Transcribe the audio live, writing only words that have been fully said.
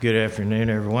Good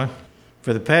afternoon, everyone.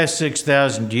 For the past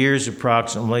 6,000 years,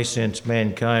 approximately, since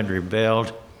mankind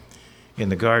rebelled in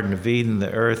the Garden of Eden, the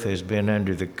earth has been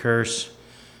under the curse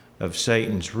of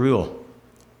Satan's rule.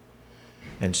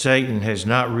 And Satan has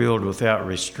not ruled without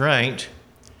restraint.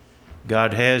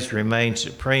 God has remained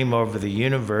supreme over the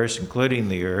universe, including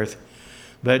the earth.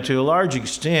 But to a large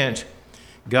extent,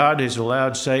 God has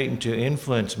allowed Satan to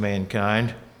influence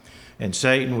mankind. And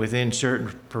Satan, within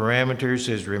certain parameters,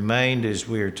 has remained, as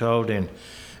we are told in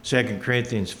 2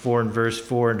 Corinthians 4 and verse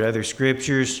 4 and other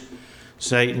scriptures.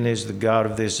 Satan is the god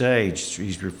of this age.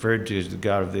 He's referred to as the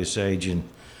god of this age in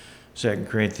 2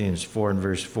 Corinthians 4 and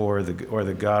verse 4, or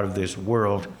the god of this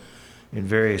world in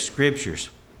various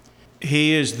scriptures.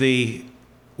 He is the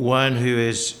one who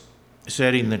is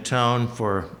setting the tone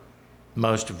for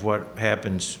most of what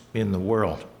happens in the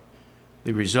world.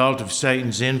 The result of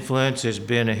Satan's influence has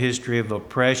been a history of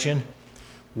oppression,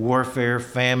 warfare,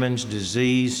 famines,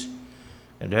 disease,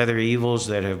 and other evils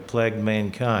that have plagued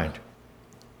mankind.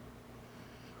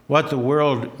 What the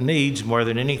world needs more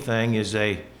than anything is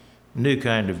a new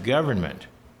kind of government.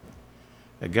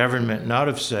 A government not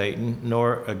of Satan,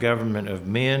 nor a government of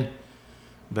men,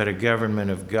 but a government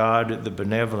of God, the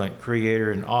benevolent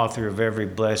creator and author of every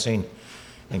blessing,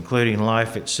 including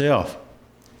life itself.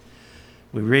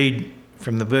 We read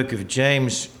from the book of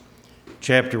James,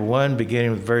 chapter 1,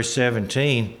 beginning with verse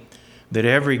 17, that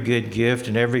every good gift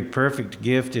and every perfect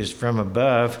gift is from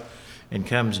above and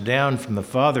comes down from the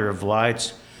Father of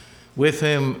lights, with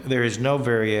whom there is no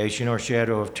variation or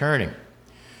shadow of turning.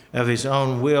 Of his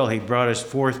own will he brought us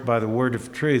forth by the word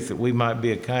of truth, that we might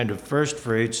be a kind of first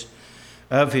fruits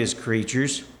of his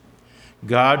creatures.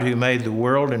 God, who made the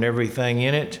world and everything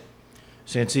in it,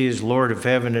 since he is Lord of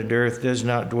heaven and earth, does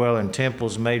not dwell in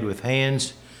temples made with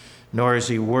hands, nor is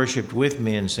he worshipped with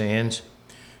men's hands,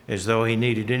 as though he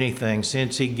needed anything,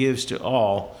 since he gives to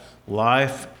all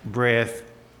life, breath,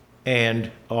 and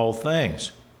all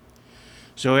things.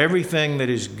 So everything that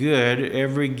is good,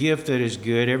 every gift that is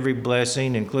good, every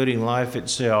blessing, including life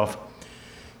itself,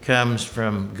 comes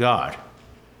from God.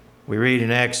 We read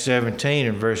in Acts 17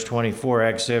 and verse 24,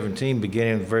 Acts 17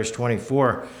 beginning with verse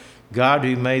 24, God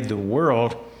who made the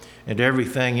world and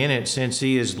everything in it, since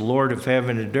he is Lord of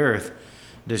heaven and earth,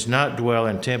 does not dwell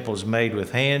in temples made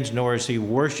with hands, nor is he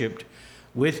worshipped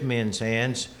with men's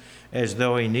hands, as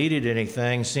though he needed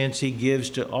anything, since he gives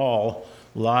to all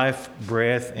life,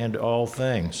 breath, and all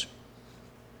things.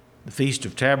 The Feast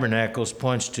of Tabernacles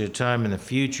points to a time in the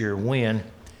future when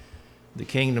the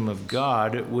kingdom of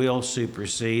God will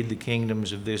supersede the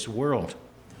kingdoms of this world.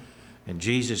 And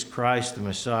Jesus Christ, the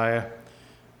Messiah,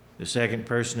 the second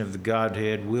person of the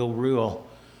Godhead, will rule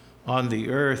on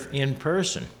the earth in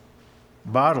person,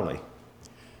 bodily,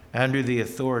 under the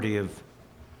authority of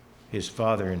his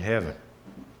Father in heaven.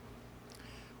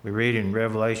 We read in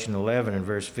Revelation 11 and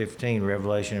verse 15,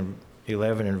 Revelation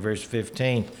 11 and verse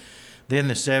 15, then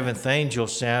the seventh angel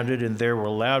sounded, and there were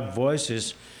loud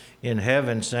voices in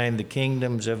heaven saying, the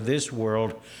kingdoms of this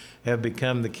world have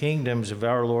become the kingdoms of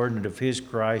our Lord and of his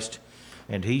Christ,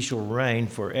 and he shall reign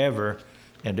forever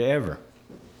and ever.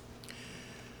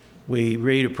 We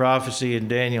read a prophecy in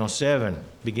Daniel 7,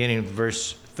 beginning with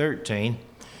verse 13.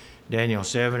 Daniel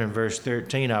 7 and verse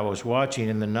 13, I was watching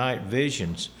in the night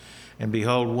visions, and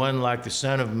behold, one like the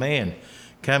Son of Man,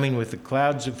 coming with the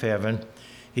clouds of heaven.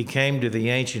 He came to the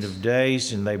Ancient of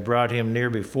Days, and they brought him near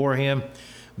before him.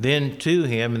 Then to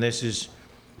him, and this is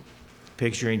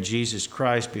picturing Jesus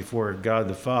Christ before God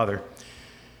the Father,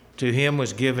 to him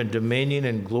was given dominion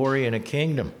and glory and a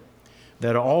kingdom,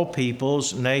 that all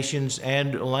peoples, nations,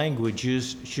 and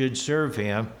languages should serve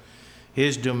him.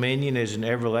 His dominion is an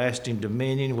everlasting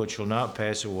dominion which shall not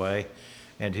pass away,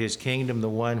 and his kingdom the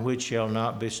one which shall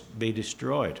not be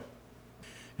destroyed.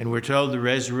 And we're told the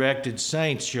resurrected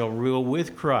saints shall rule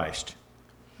with Christ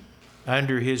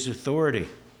under his authority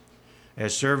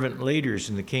as servant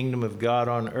leaders in the kingdom of God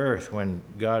on earth when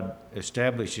God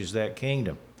establishes that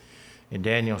kingdom. In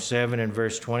Daniel 7 and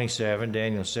verse 27,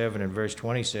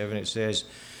 it says,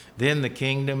 then the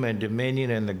kingdom and dominion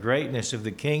and the greatness of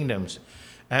the kingdoms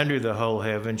under the whole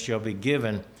heaven shall be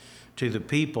given to the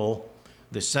people,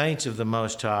 the saints of the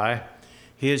Most High.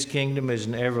 His kingdom is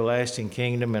an everlasting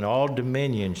kingdom, and all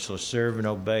dominions shall serve and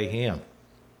obey him.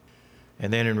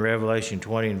 And then in Revelation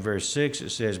 20 and verse 6,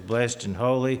 it says, blessed and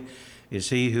holy is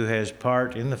he who has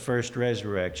part in the first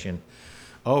resurrection.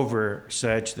 Over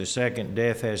such the second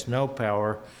death has no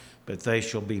power, but they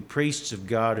shall be priests of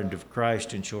God and of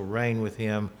Christ, and shall reign with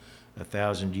him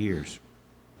 1,000 years.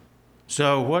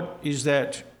 So what is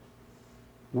that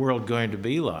world going to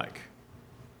be like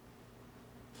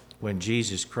when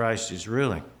Jesus Christ is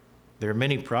ruling? There are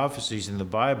many prophecies in the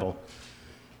Bible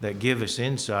that give us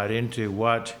insight into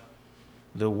what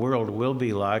the world will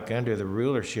be like under the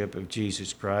rulership of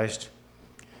Jesus Christ,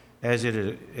 as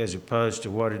opposed to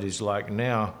what it is like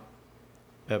now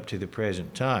up to the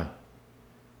present time.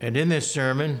 And in this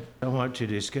sermon, I want to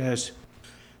discuss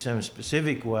some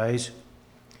specific ways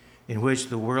in which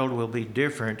the world will be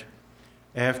different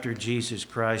after Jesus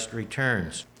Christ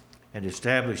returns and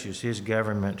establishes his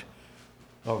government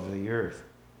over the earth.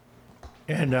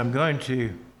 And I'm going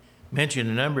to mention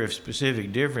a number of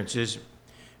specific differences.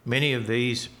 Many of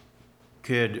these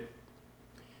could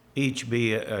each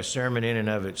be a sermon in and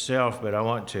of itself, but I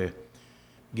want to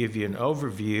give you an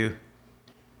overview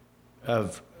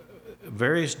of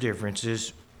various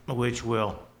differences which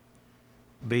will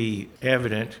be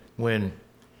evident when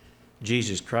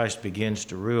Jesus Christ begins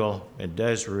to rule and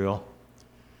does rule,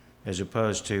 as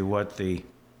opposed to what the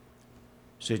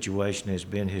situation has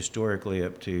been historically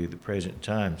up to the present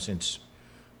time, since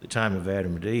the time of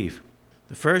Adam and Eve.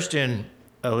 The first in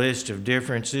a list of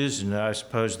differences, and I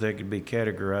suppose they could be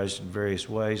categorized in various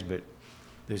ways, but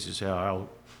this is how I'll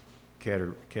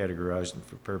categorize them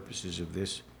for purposes of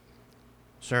this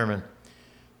sermon.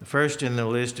 The first in the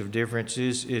list of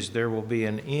differences is there will be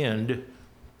an end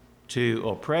to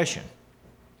oppression.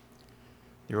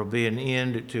 There will be an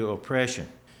end to oppression.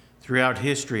 Throughout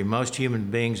history, most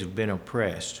human beings have been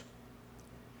oppressed.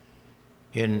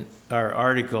 In our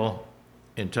article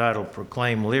entitled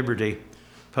Proclaim Liberty,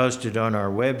 posted on our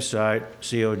website,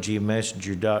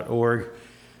 cogmessenger.org,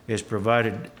 is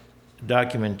provided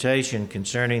documentation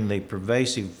concerning the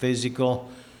pervasive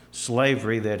physical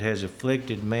slavery that has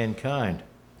afflicted mankind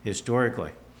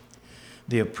historically.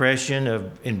 The oppression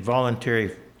of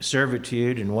involuntary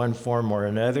servitude in one form or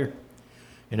another,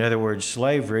 in other words,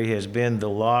 slavery, has been the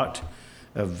lot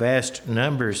of vast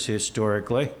numbers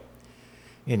historically,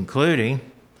 including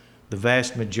the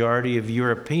vast majority of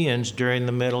Europeans during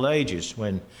the Middle Ages.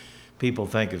 When people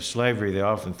think of slavery, they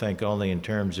often think only in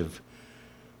terms of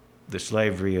the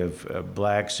slavery of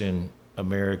blacks in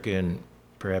America and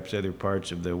perhaps other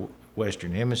parts of the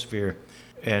Western Hemisphere.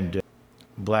 And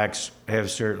blacks have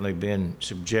certainly been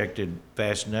subjected,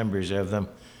 vast numbers of them,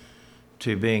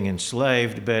 to being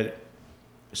enslaved, but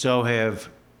so have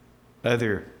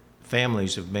other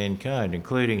families of mankind,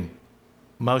 including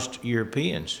most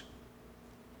Europeans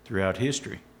throughout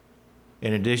history.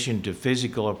 In addition to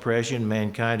physical oppression,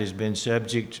 mankind has been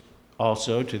subject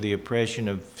also to the oppression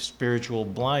of spiritual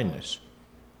blindness.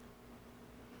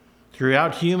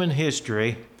 Throughout human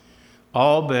history,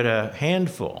 all but a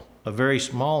handful, a very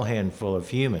small handful of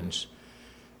humans,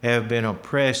 have been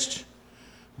oppressed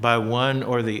by one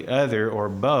or the other or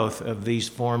both of these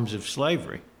forms of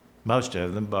slavery, most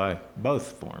of them by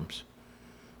both forms,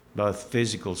 both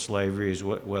physical slavery as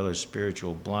well as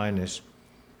spiritual blindness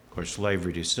or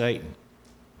slavery to Satan,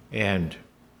 and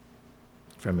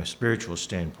from a spiritual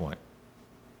standpoint,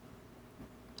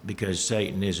 because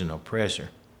Satan is an oppressor.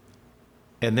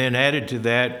 And then added to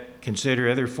that,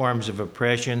 consider other forms of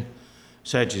oppression,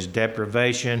 such as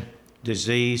deprivation,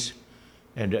 disease,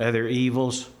 and other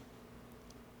evils.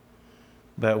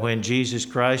 But when Jesus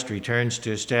Christ returns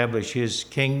to establish his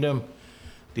kingdom,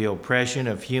 the oppression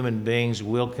of human beings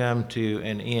will come to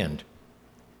an end.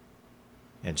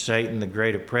 And Satan, the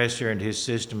great oppressor, and his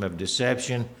system of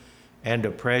deception and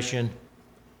oppression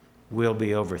will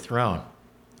be overthrown.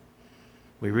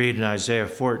 We read in Isaiah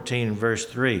 14, verse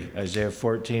 3. Isaiah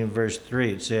 14, verse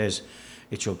 3, it says,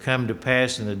 "It shall come to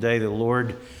pass in the day the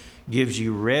Lord gives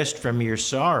you rest from your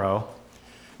sorrow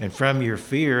and from your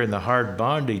fear and the hard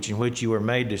bondage in which you were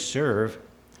made to serve."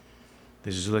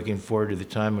 This is looking forward to the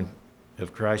time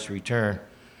of Christ's return.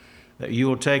 "That you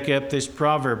will take up this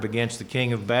proverb against the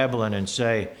king of Babylon and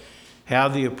say, how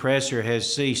the oppressor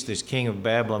has ceased." This king of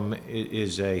Babylon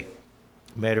is a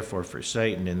metaphor for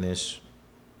Satan in this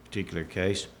particular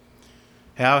case.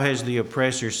 "How has the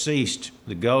oppressor ceased?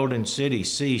 The golden city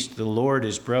ceased. The Lord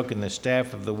has broken the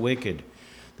staff of the wicked,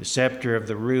 the scepter of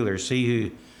the rulers. He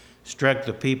who struck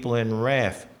the people in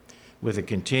wrath with a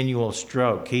continual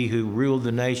stroke. He who ruled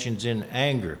the nations in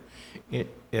anger,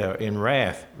 in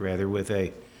wrath, rather, with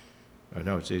a, oh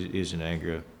no, it is in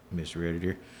anger, I misread it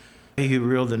here. He who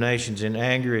ruled the nations in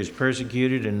anger is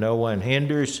persecuted and no one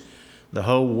hinders. The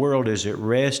whole world is at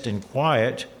rest and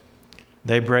quiet.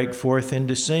 They break forth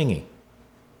into singing."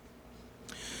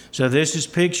 So this is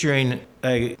picturing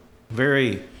a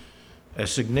very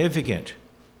significant,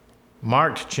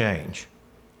 marked change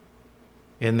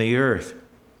in the earth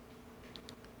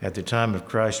at the time of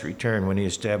Christ's return, when he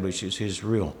establishes his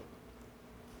rule.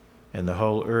 And the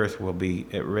whole earth will be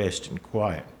at rest and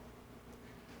quiet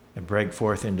and break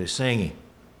forth into singing.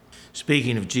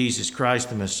 Speaking of Jesus Christ,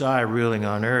 the Messiah, ruling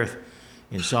on earth,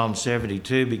 in Psalm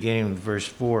 72, beginning with verse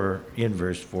 4, in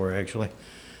verse 4 actually,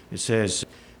 it says,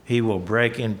 He will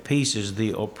break in pieces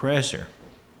the oppressor.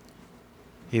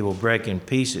 He will break in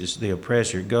pieces the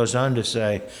oppressor. It goes on to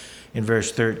say in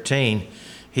verse 13,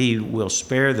 He will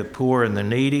spare the poor and the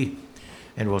needy,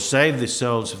 and will save the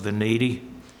souls of the needy.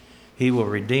 He will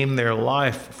redeem their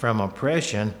life from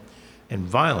oppression and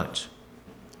violence.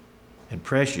 And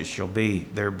precious shall be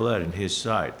their blood in His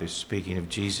sight. This is speaking of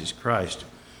Jesus Christ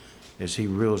as He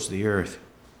rules the earth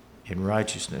in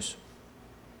righteousness.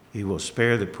 He will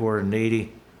spare the poor and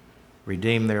needy,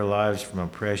 redeem their lives from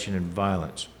oppression and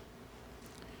violence.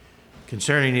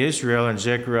 Concerning Israel in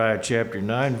Zechariah chapter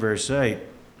 9, verse 8,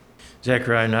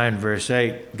 Zechariah 9, verse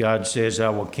 8, God says, I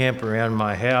will camp around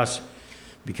my house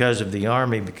because of the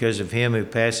army, because of him who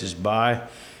passes by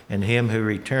and him who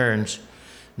returns.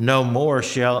 No more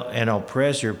shall an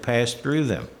oppressor pass through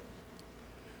them.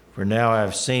 For now I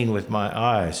have seen with my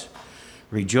eyes.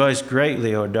 Rejoice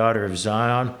greatly, O daughter of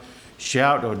Zion.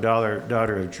 Shout, O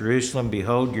daughter of Jerusalem.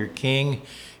 Behold, your king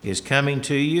is coming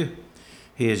to you.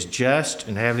 He is just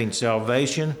and having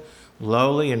salvation,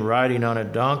 lowly and riding on a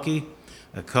donkey,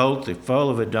 a colt, the foal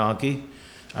of a donkey.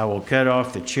 I will cut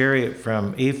off the chariot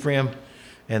from Ephraim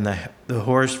and the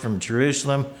horse from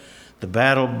Jerusalem. The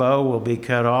battle bow will be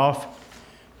cut off.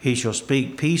 He shall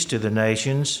speak peace to the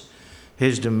nations.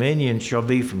 His dominion shall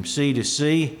be from sea to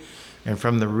sea and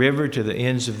from the river to the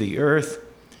ends of the earth.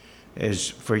 As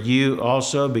for you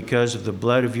also, because of the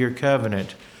blood of your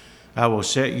covenant, I will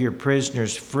set your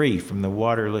prisoners free from the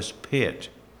waterless pit.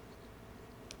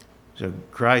 So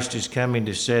Christ is coming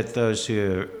to set those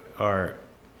who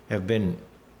have been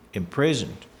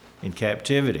imprisoned in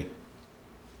captivity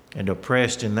and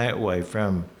oppressed in that way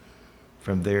from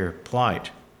their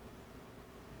plight.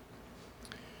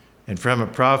 And from a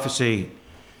prophecy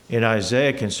in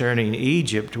Isaiah concerning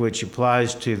Egypt, which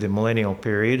applies to the millennial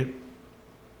period,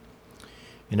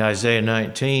 in Isaiah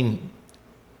 19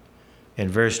 and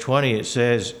verse 20, it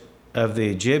says, of the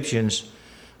Egyptians,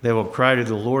 they will cry to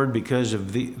the Lord because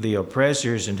of the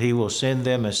oppressors, and he will send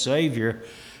them a Savior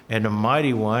and a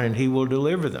mighty one, and he will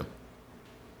deliver them.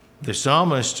 The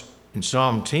psalmist in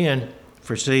Psalm 10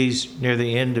 foresees near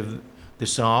the end of the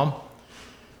psalm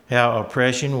how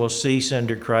oppression will cease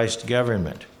under Christ's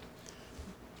government.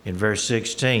 In verse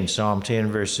 16, Psalm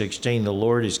 10, verse 16, the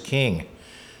Lord is king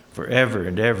forever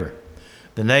and ever.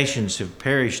 The nations have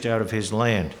perished out of his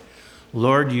land.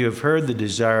 Lord, you have heard the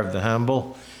desire of the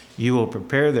humble. You will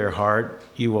prepare their heart.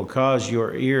 You will cause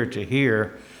your ear to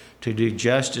hear, to do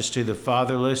justice to the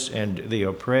fatherless and the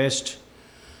oppressed,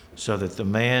 so that the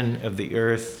man of the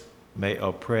earth may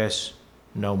oppress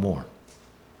no more.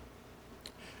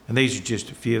 And these are just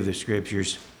a few of the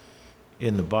scriptures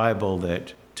in the Bible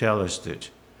that tell us that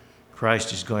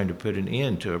Christ is going to put an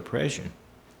end to oppression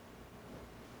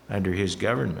under his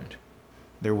government.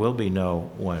 There will be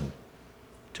no one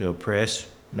to oppress,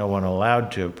 no one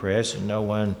allowed to oppress, and no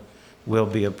one will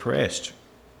be oppressed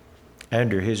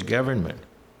under his government.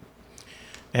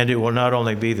 And it will not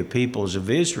only be the peoples of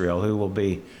Israel who will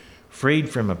be freed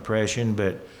from oppression,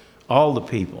 but all the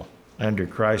people under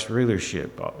Christ's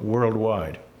rulership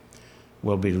worldwide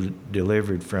will be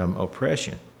delivered from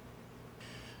oppression.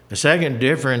 The second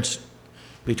difference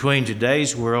between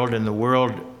today's world and the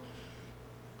world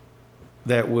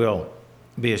that will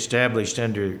be established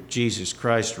under Jesus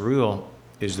Christ's rule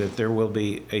is that there will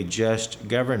be a just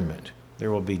government. There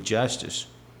will be justice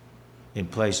in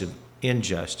place of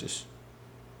injustice.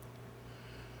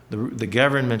 The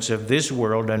governments of this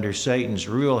world under Satan's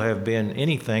rule have been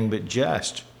anything but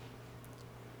just.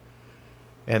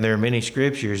 And there are many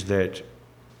scriptures that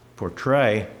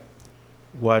portray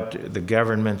what the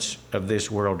governments of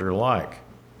this world are like,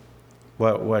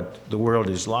 what the world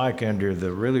is like under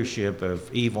the rulership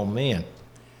of evil men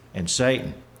and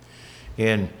Satan.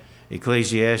 In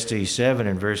Ecclesiastes 7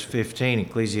 and verse 15,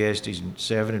 Ecclesiastes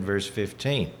 7 and verse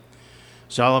 15,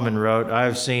 Solomon wrote, I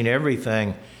have seen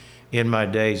everything in my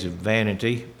days of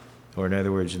vanity, or in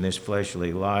other words, in this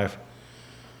fleshly life.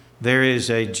 There is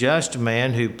a just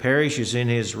man who perishes in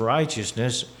his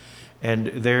righteousness, and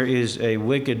there is a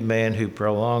wicked man who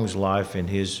prolongs life in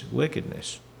his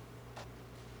wickedness.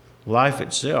 Life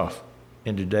itself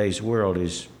in today's world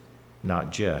is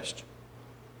not just.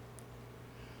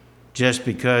 Just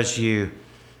because you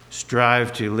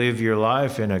strive to live your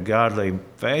life in a godly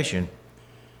fashion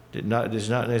does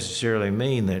not necessarily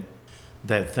mean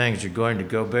that things are going to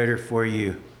go better for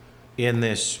you in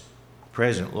this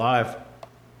present life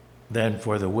than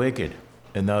for the wicked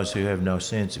and those who have no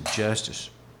sense of justice.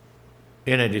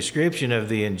 In a description of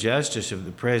the injustice of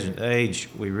the present age,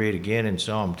 we read again in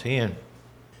Psalm 10,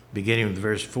 beginning with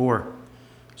verse 4.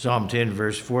 Psalm 10,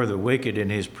 verse 4, the wicked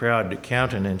in his proud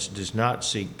countenance does not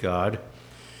seek God.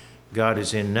 God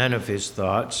is in none of his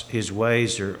thoughts. His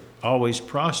ways are always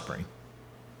prospering.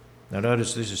 Now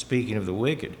notice this is speaking of the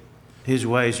wicked. His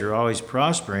ways are always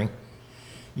prospering.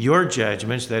 Your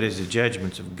judgments, that is the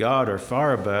judgments of God, are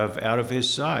far above, out of his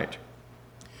sight.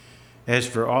 As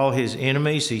for all his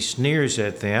enemies, he sneers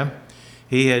at them.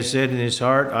 He has said in his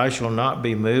heart, I shall not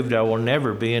be moved. I will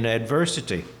never be in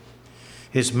adversity.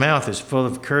 His mouth is full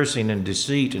of cursing and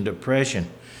deceit and oppression.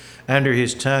 Under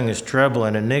his tongue is trouble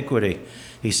and iniquity.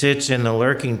 He sits in the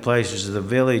lurking places of the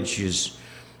villages.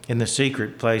 In the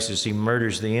secret places he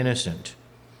murders the innocent.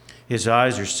 His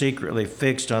eyes are secretly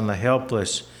fixed on the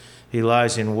helpless. He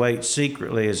lies in wait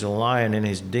secretly as a lion in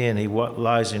his den. He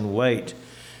lies in wait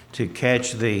to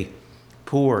catch the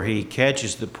poor. He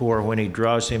catches the poor when he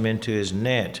draws him into his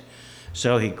net.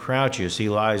 So he crouches, he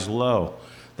lies low,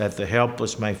 that the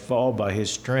helpless may fall by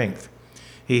his strength.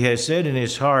 He has said in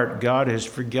his heart, God has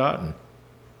forgotten.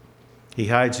 He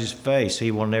hides his face,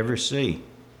 he will never see.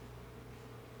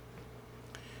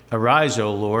 Arise,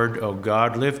 O Lord, O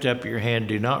God, lift up your hand,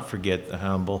 do not forget the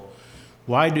humble.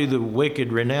 Why do the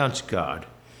wicked renounce God?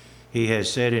 He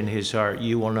has said in his heart,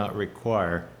 you will not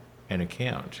require an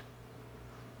account.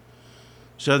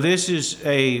 So this is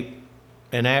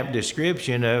an apt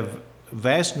description of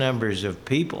vast numbers of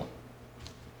people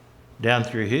down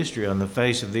through history on the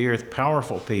face of the earth,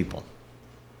 powerful people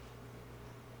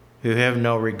who have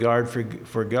no regard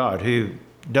for God, who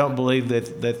don't believe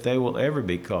that they will ever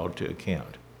be called to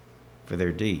account for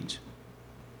their deeds.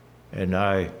 And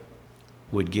I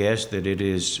would guess that it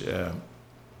is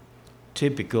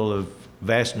typical of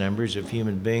vast numbers of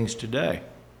human beings today.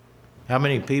 How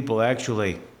many people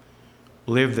actually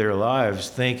live their lives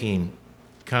thinking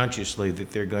consciously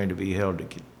that they're going to be held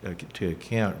to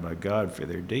account by God for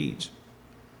their deeds?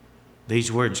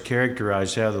 These words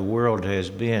characterize how the world has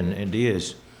been and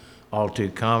is all too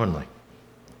commonly.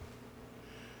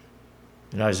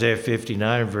 In Isaiah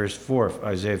 59 verse 4,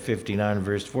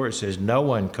 it says, no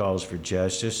one calls for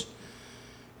justice,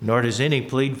 nor does any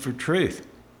plead for truth.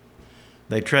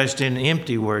 They trust in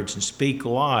empty words and speak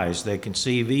lies. They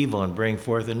conceive evil and bring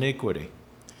forth iniquity.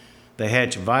 They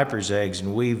hatch viper's eggs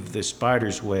and weave the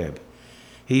spider's web.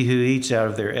 He who eats out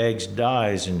of their eggs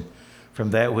dies, and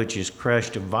from that which is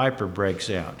crushed a viper breaks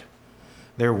out.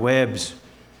 Their webs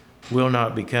will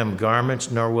not become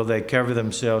garments, nor will they cover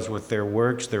themselves with their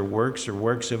works. Their works are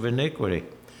works of iniquity,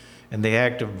 and the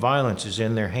act of violence is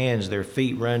in their hands. Their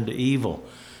feet run to evil,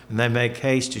 and they make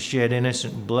haste to shed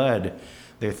innocent blood.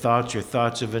 Their thoughts are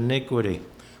thoughts of iniquity.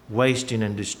 Wasting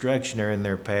and destruction are in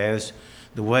their paths.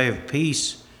 The way of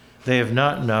peace they have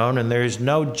not known, and there is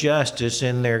no justice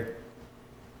in their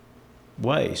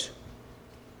ways.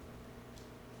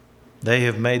 They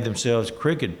have made themselves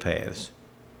crooked paths.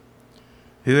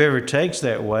 Whoever takes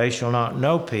that way shall not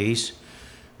know peace.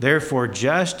 Therefore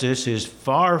justice is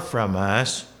far from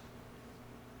us,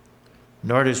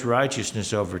 nor does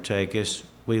righteousness overtake us.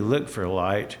 We look for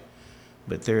light,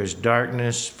 but there is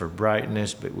darkness for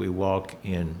brightness, but we walk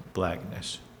in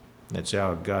blackness. That's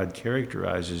how God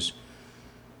characterizes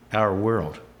our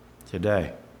world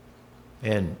today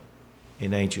and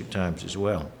in ancient times as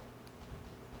well.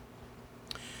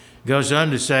 Goes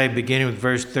on to say, beginning with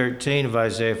verse 13 of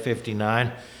Isaiah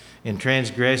 59, in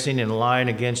transgressing and lying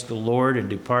against the Lord and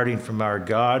departing from our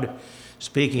God,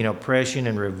 speaking oppression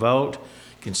and revolt,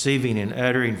 conceiving and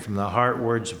uttering from the heart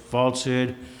words of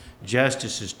falsehood,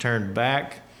 justice is turned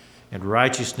back and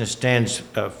righteousness stands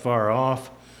far off,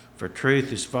 for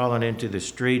truth is fallen into the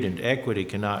street and equity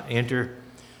cannot enter.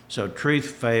 So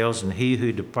truth fails, and he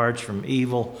who departs from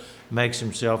evil makes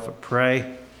himself a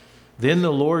prey. Then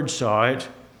the Lord saw it,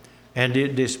 and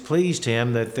it displeased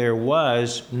him that there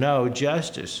was no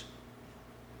justice.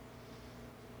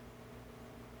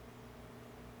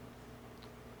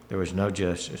 There was no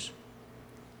justice.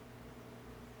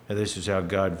 Now, this is how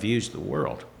God views the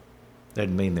world.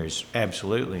 Doesn't mean there's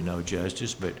absolutely no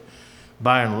justice, but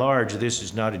by and large, this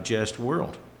is not a just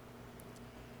world.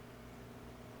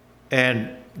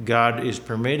 And God is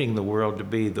permitting the world to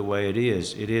be the way it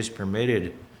is. It is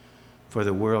permitted for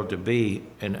the world to be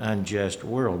an unjust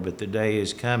world, but the day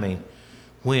is coming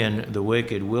when the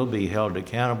wicked will be held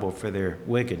accountable for their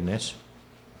wickedness.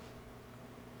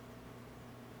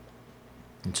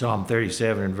 In Psalm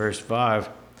 37 and verse 5,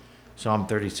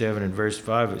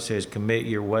 it says, commit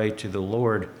your way to the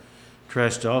Lord,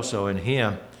 trust also in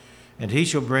him, and he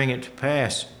shall bring it to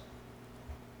pass.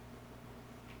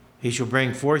 He shall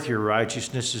bring forth your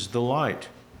righteousness as the light,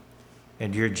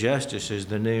 and your justice as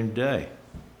the noonday.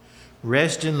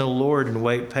 Rest in the Lord and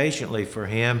wait patiently for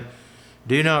him.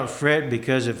 Do not fret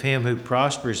because of him who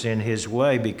prospers in his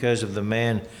way, because of the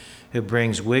man who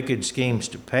brings wicked schemes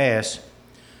to pass.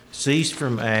 Cease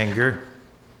from anger,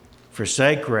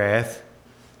 forsake wrath.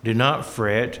 Do not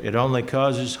fret, it only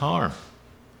causes harm.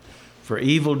 For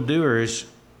evildoers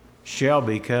shall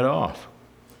be cut off,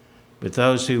 but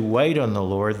those who wait on the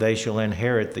Lord, they shall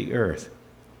inherit the earth.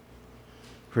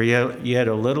 For yet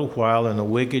a little while, and the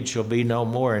wicked shall be no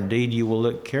more. Indeed, you will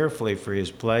look carefully for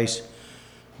his place,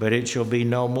 but it shall be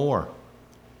no more.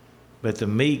 But the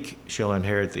meek shall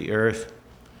inherit the earth,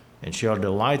 and shall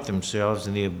delight themselves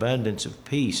in the abundance of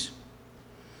peace.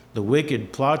 The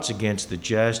wicked plots against the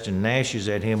just, and gnashes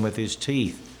at him with his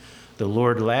teeth. The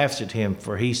Lord laughs at him,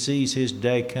 for he sees his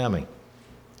day coming.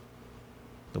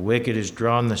 The wicked has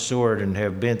drawn the sword, and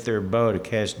have bent their bow to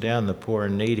cast down the poor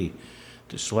and needy,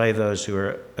 to slay those who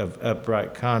are of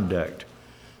upright conduct.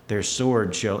 Their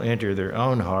sword shall enter their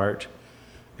own heart,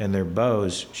 and their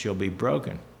bows shall be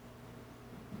broken.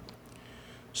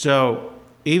 So,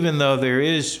 even though there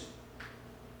is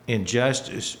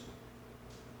injustice,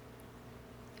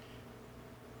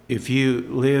 if you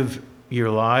live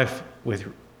your life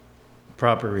with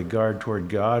proper regard toward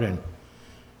God and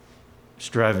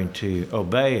striving to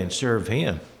obey and serve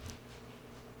him,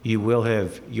 you will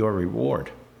have your reward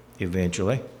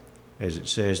eventually. As it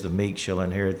says, the meek shall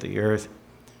inherit the earth.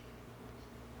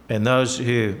 And those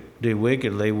who do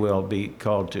wickedly will be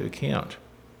called to account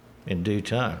in due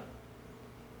time.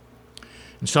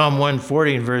 In Psalm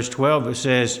 140 and verse 12, it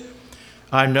says,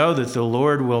 I know that the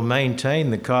Lord will maintain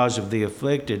the cause of the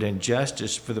afflicted and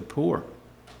justice for the poor.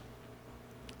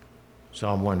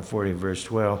 Psalm 140 verse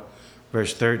 12.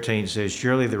 Verse 13 says,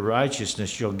 surely the righteousness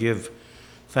shall give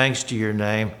thanks to your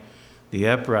name. The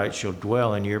upright shall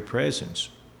dwell in your presence.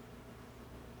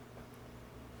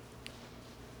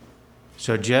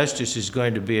 So justice is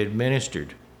going to be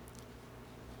administered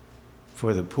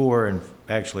for the poor, and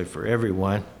actually for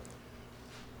everyone,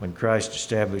 when Christ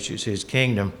establishes his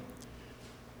kingdom.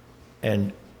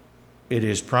 And it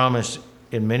is promised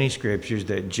in many scriptures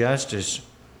that justice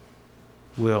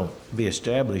will be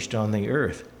established on the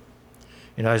earth.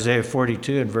 In Isaiah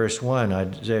 42 and verse 1,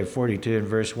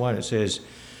 it says,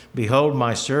 behold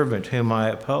my servant whom I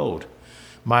uphold,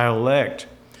 my elect,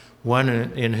 one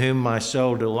in whom my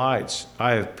soul delights.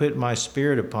 I have put my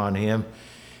spirit upon him.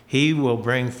 He will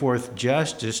bring forth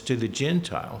justice to the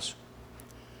Gentiles.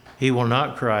 He will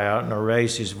not cry out, nor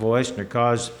raise his voice, nor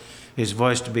cause his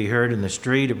voice to be heard in the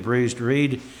street. A bruised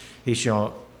reed he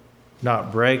shall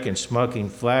not break, and smoking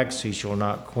flax he shall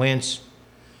not quench.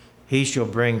 He shall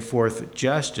bring forth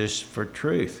justice for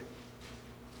truth.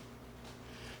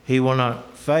 He will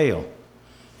not fail,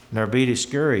 nor be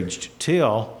discouraged,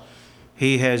 till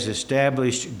he has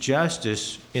established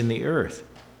justice in the earth,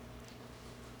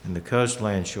 and the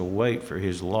coastland shall wait for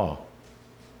his law.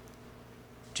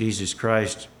 Jesus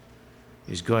Christ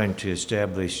is going to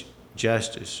establish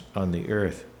justice on the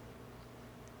earth.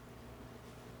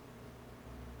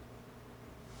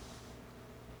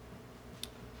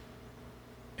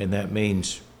 And that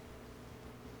means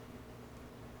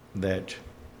that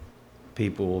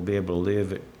people will be able to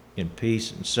live in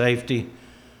peace and safety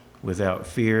without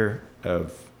fear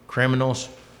of criminals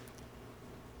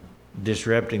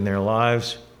disrupting their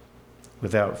lives,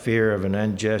 without fear of an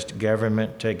unjust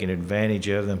government taking advantage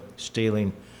of them,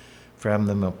 stealing from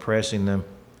them, oppressing them,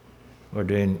 or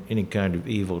doing any kind of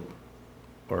evil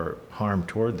or harm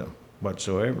toward them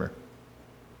whatsoever.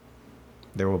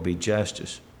 There will be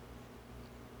justice.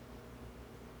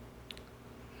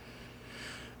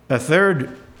 A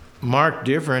third marked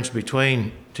difference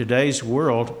between today's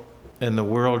world and the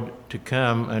world to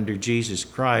come under Jesus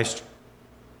Christ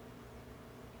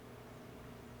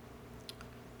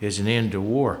is an end to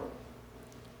war.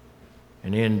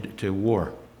 An end to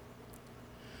war.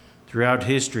 Throughout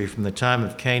history, from the time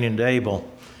of Cain and Abel,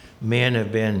 men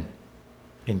have been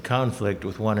in conflict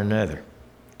with one another,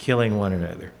 killing one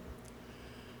another.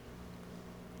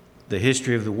 The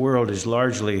history of the world is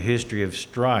largely a history of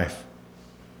strife,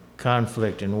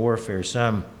 conflict, and warfare.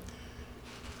 Some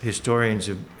historians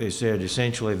have said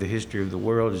essentially the history of the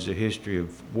world is a history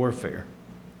of warfare.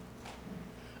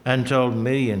 Untold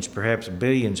millions, perhaps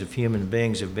billions of human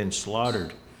beings have been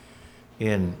slaughtered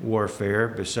in warfare,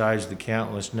 besides the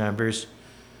countless numbers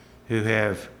who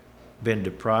have been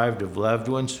deprived of loved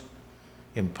ones,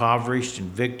 impoverished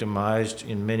and victimized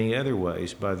in many other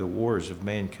ways by the wars of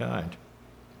mankind.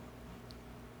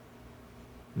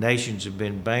 Nations have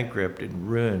been bankrupted and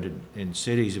ruined, and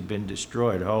cities have been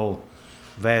destroyed. Whole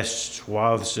vast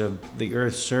swaths of the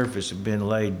earth's surface have been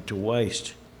laid to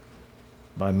waste.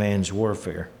 by man's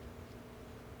warfare.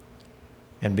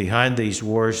 And behind these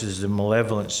wars is the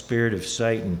malevolent spirit of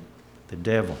Satan, the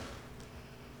devil,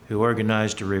 who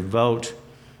organized a revolt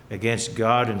against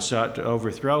God and sought to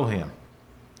overthrow him.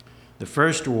 The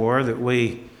first war that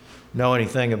we know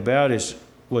anything about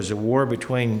was a war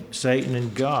between Satan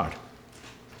and God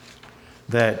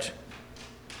that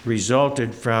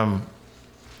resulted from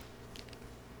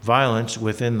violence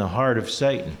within the heart of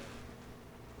Satan,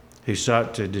 who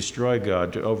sought to destroy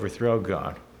God, to overthrow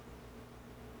God.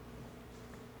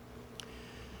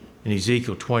 In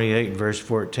Ezekiel 28, verse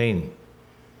 14,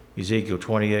 Ezekiel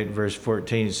 28, verse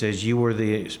 14, it says,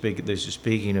 this is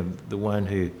speaking of the one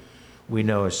who we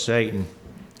know as Satan,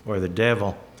 or the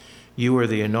devil. You were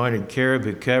the anointed cherub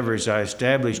who covers. I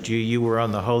established you. You were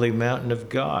on the holy mountain of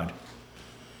God.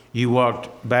 You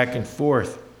walked back and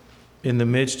forth in the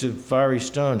midst of fiery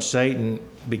stones. Satan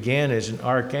began as an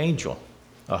archangel,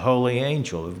 a holy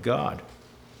angel of God.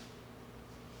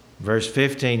 Verse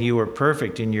 15, you were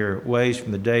perfect in your ways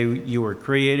from the day you were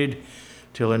created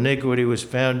till iniquity was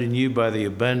found in you by the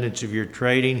abundance of your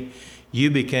trading. You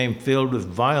became filled with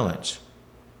violence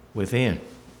within,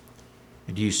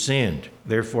 and you sinned.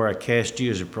 Therefore I cast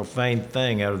you as a profane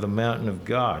thing out of the mountain of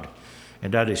God,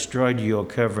 and I destroyed you, O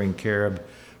covering cherub,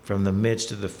 from the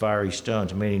midst of the fiery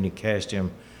stones, meaning to cast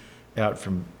him out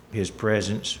from his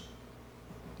presence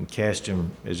and cast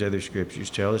him, as other scriptures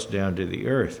tell us, down to the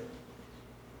earth.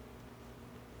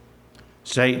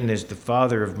 Satan is the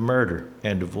father of murder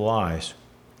and of lies.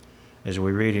 As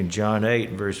we read in John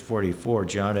 8, verse 44,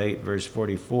 John 8, verse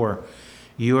 44,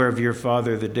 you are of your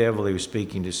father the devil. He was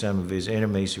speaking to some of his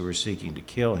enemies who were seeking to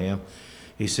kill him.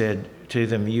 He said to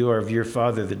them, you are of your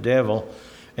father the devil,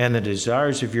 and the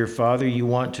desires of your father you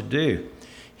want to do.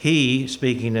 He,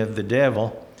 speaking of the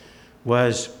devil,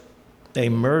 was a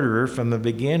murderer from the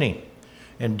beginning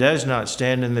and does not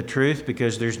stand in the truth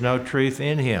because there's no truth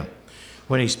in him.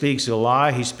 When he speaks a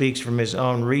lie, he speaks from his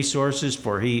own resources,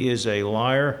 for he is a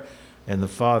liar and the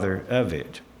father of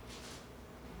it.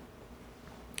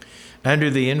 Under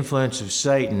the influence of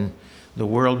Satan, the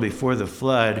world before the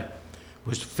flood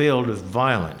was filled with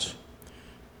violence.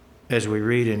 As we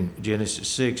read in Genesis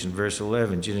 6 and verse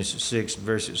 11, Genesis 6 and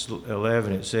verse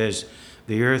 11, it says,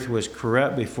 the earth was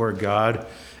corrupt before God,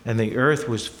 and the earth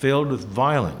was filled with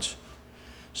violence.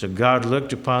 So God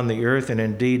looked upon the earth, and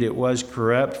indeed it was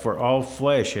corrupt, for all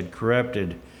flesh had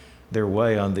corrupted their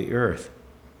way on the earth.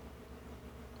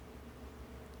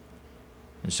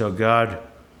 And so God,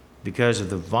 because of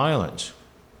the violence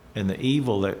and the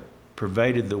evil that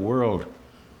pervaded the world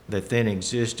that then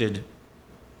existed,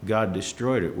 God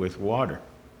destroyed it with water,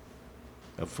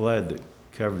 a flood that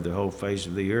covered the whole face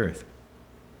of the earth.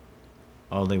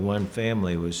 Only one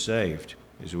family was saved,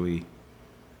 as we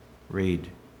read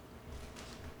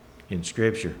in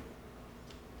Scripture.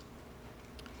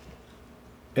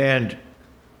 And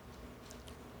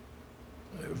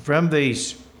from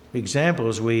these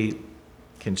examples, we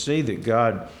can see that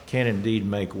God can indeed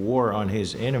make war on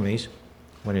his enemies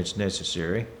when it's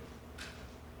necessary.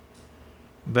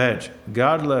 But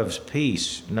God loves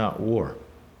peace, not war.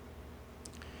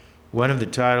 One of the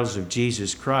titles of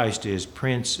Jesus Christ is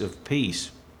Prince of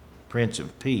Peace, Prince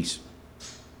of Peace.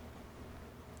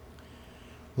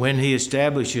 When he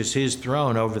establishes his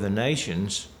throne over the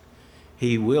nations,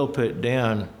 he will put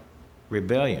down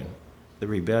rebellion, the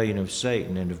rebellion of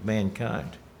Satan and of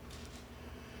mankind.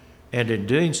 And in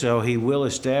doing so, he will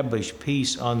establish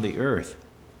peace on the earth.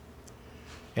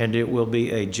 And it will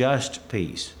be a just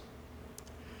peace.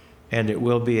 And it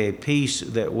will be a peace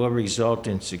that will result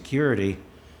in security,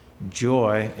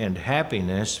 joy, and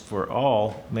happiness for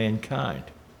all mankind.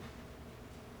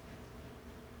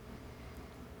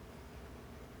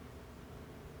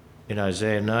 In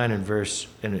Isaiah 9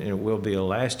 and it will be a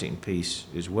lasting peace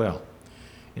as well.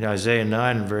 In Isaiah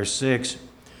 9 and verse 6,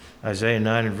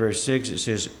 it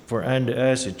says, for unto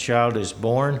us a child is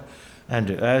born,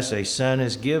 unto us a son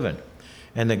is given,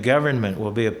 and the government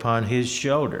will be upon his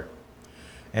shoulder.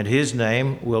 And his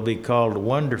name will be called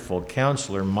Wonderful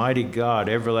Counselor, Mighty God,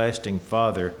 Everlasting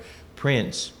Father,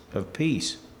 Prince of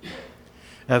Peace.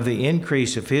 Of the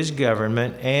increase of his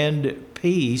government and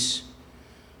peace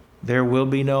there will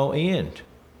be no end.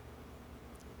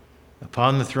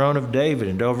 Upon the throne of David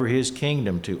and over his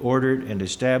kingdom, to order it and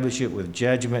establish it with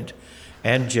judgment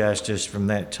and justice from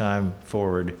that time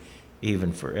forward,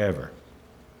 even forever.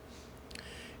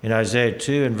 In Isaiah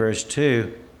 2 and verse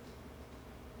 2,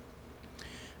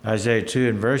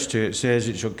 it says,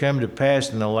 it shall come to pass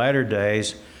in the latter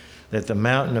days that the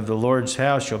mountain of the Lord's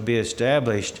house shall be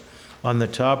established on the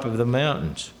top of the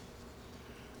mountains.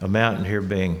 A mountain here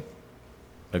being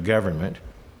a government.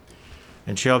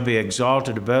 and shall be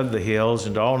exalted above the hills,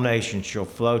 and all nations shall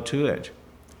flow to it.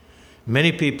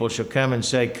 Many people shall come and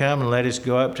say, Come and let us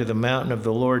go up to the mountain of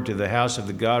the Lord, to the house of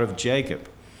the God of Jacob.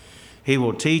 He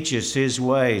will teach us his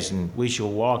ways, and we shall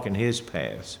walk in his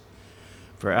paths.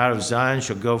 For out of Zion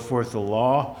shall go forth the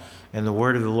law and the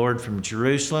word of the Lord from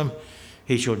Jerusalem.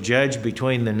 He shall judge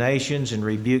between the nations and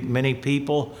rebuke many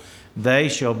people. They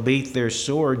shall beat their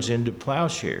swords into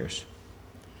plowshares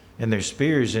and their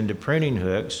spears into pruning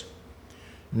hooks.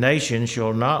 Nation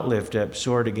shall not lift up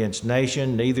sword against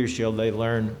nation, neither shall they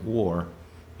learn war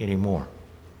anymore.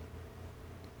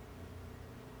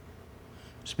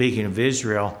 Speaking of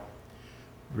Israel,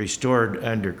 restored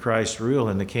under Christ's rule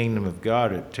in the kingdom of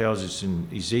God, it tells us in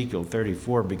Ezekiel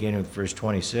 34, beginning with verse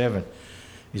 27.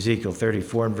 Ezekiel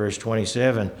 34 and verse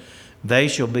 27, they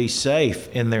shall be safe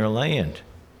in their land.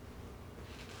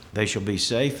 They shall be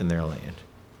safe in their land.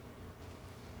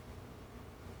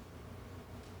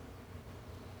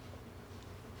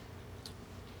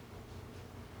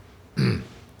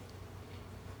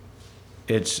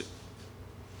 It's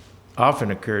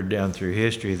often occurred down through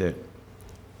history that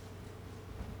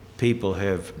people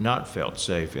have not felt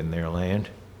safe in their land.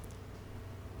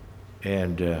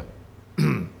 And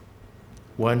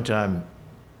one time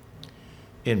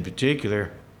in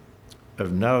particular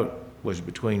of note was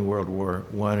between World War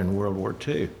I and World War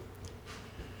II,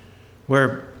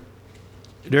 where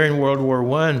during World War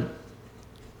I,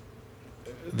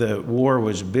 the war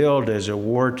was billed as a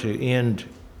war to end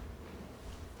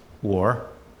war,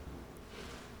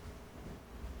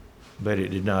 but it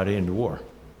did not end war.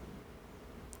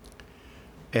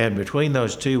 And between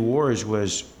those two wars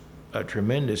was a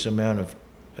tremendous amount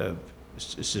of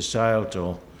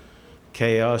societal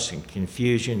chaos and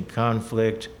confusion,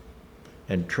 conflict,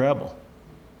 and trouble.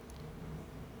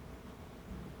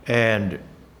 And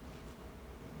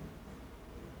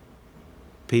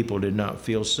people did not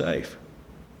feel safe.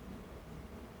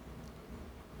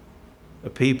 The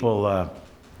people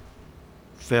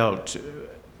felt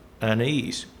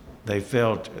unease. They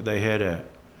had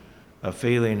a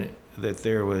feeling that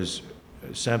there was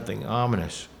something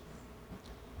ominous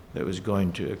that was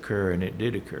going to occur, and it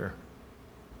did occur.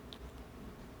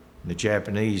 The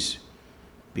Japanese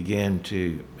began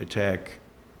to attack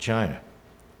China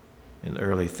in the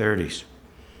early 30s.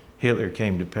 Hitler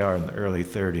came to power in the early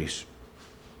 30s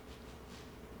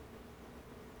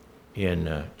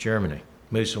in Germany.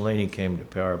 Mussolini came to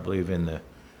power, I believe, in the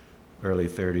early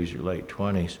 30s or late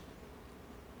 20s.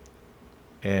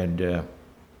 And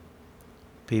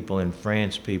people in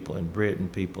France, people in Britain,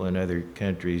 people in other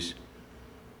countries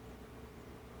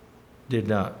did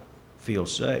not feel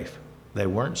safe. They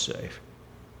weren't safe.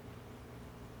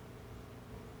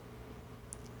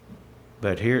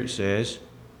 But here it says,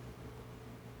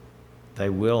 they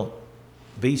will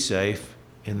be safe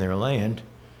in their land,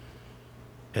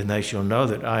 and they shall know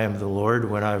that I am the Lord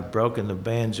when I have broken the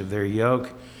bands of their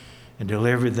yoke and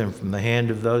delivered them from the hand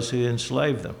of those who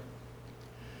enslaved them.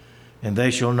 And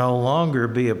they shall no longer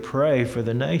be a prey for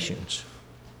the nations,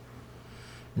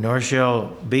 nor shall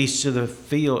beasts of the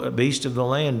field, beasts of the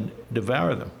land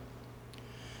devour them.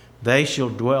 They shall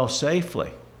dwell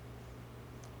safely,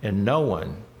 and no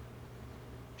one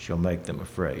shall make them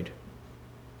afraid.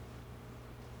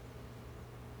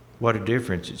 What a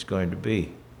difference it's going to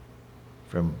be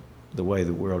from the way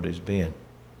the world has been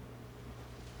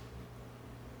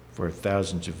for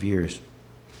thousands of years.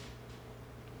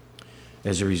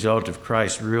 As a result of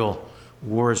Christ's rule,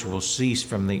 wars will cease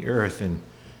from the earth. In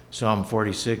Psalm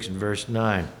 46 and verse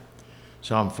 9,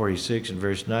 Psalm 46 and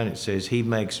verse 9, it says, He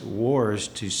makes wars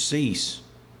to cease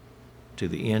to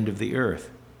the end of the earth.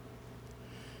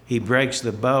 He breaks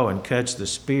the bow and cuts the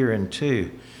spear in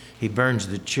two. He burns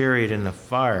the chariot in the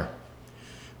fire.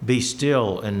 Be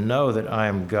still and know that I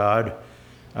am God.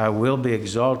 I will be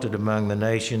exalted among the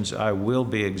nations. I will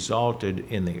be exalted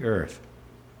in the earth.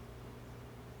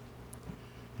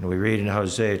 And we read in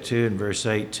Hosea 2 and verse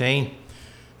 18,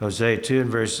 Hosea 2 and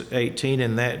verse 18,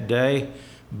 in that day,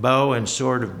 bow and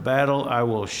sword of battle I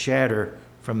will shatter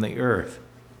from the earth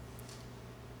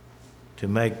to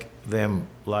make them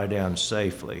lie down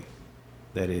safely.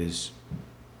 That is,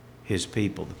 his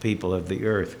people, the people of the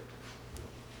earth,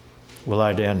 will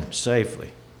lie down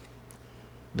safely.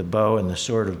 The bow and the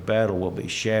sword of battle will be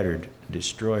shattered,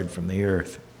 destroyed from the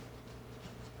earth.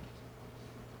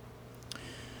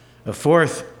 A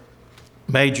fourth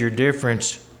major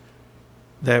difference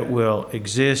that will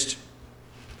exist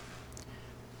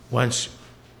once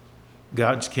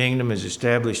God's kingdom is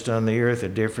established on the earth, a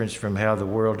difference from how the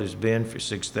world has been for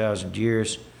 6,000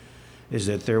 years, is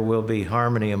that there will be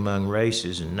harmony among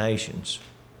races and nations.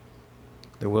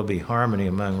 There will be harmony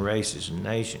among races and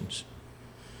nations.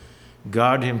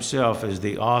 God himself is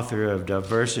the author of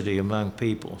diversity among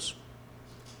peoples.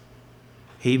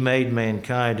 He made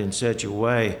mankind in such a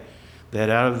way that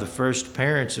out of the first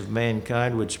parents of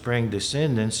mankind would spring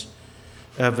descendants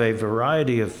of a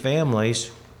variety of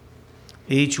families,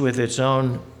 each with its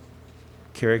own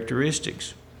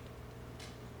characteristics.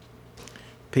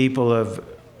 People of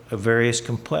various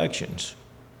complexions,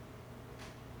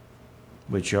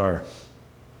 which are,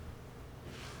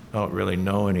 I don't really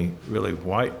know any really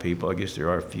white people. I guess there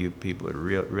are a few people that are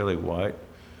really white,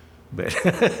 but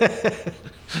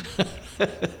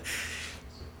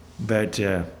but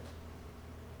there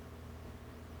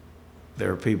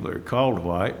are people that are called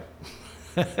white,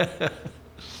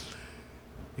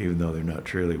 even though they're not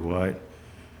truly white.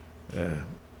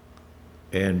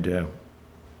 And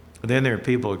then there are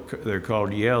people that are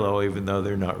called yellow, even though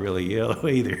they're not really yellow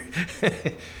either.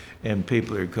 And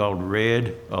people are called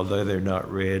red, although they're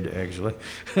not red, actually.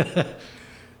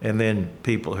 And then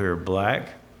people who are black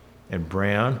and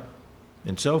brown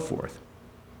and so forth.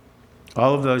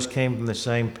 All of those came from the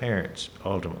same parents,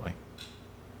 ultimately,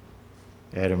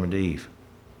 Adam and Eve.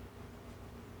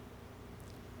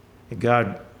 And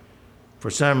God,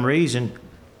 for some reason,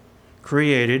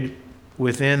 created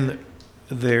within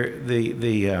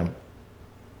the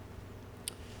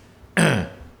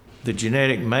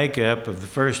genetic makeup of the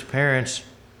first parents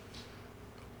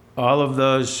all of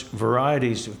those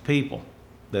varieties of people,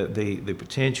 the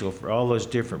potential for all those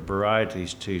different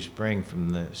varieties to spring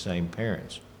from the same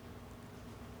parents.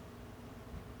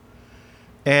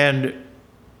 And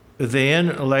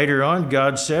then later on,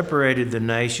 God separated the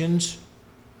nations.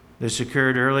 This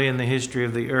occurred early in the history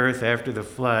of the earth after the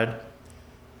flood.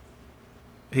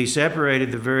 He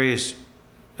separated the various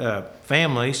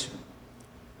families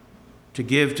to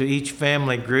give to each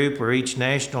family group or each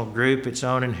national group its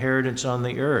own inheritance on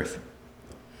the earth.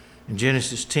 In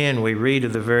Genesis 10, we read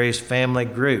of the various family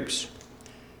groups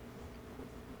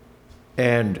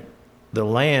and the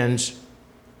lands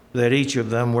that each of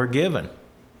them were given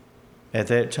at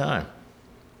that time.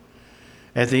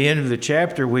 At the end of the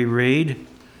chapter, we read,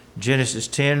 Genesis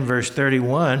 10, verse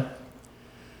 31,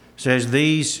 says,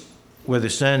 "These were the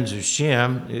sons of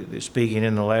Shem," speaking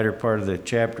in the latter part of the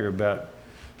chapter about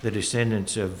the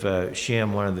descendants of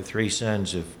Shem, one of the three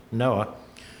sons of Noah.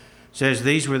 Says,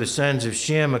 "These were the sons of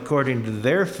Shem according to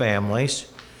their families,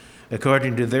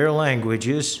 according to their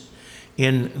languages,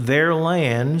 in their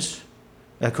lands,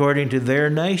 according to their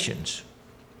nations."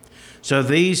 So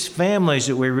these families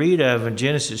that we read of in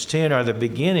Genesis 10 are the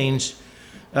beginnings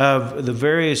of the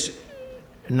various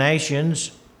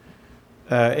nations,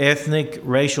 ethnic,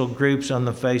 racial groups on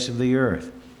the face of the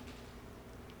earth.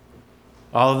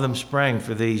 All of them sprang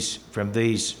from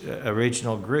these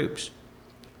original groups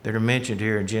that are mentioned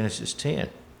here in Genesis 10.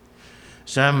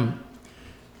 Some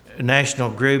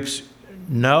national groups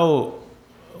know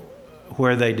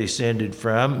where they descended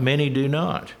from. Many do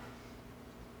not.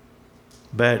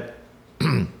 But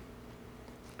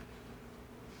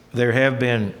there have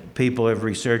been people who have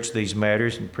researched these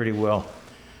matters and pretty well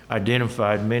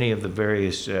identified many of the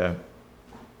various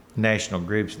national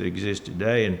groups that exist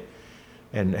today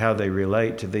and how they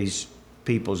relate to these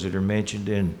peoples that are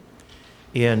mentioned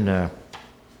in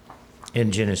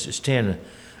Genesis 10.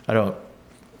 I don't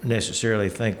necessarily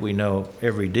think we know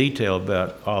every detail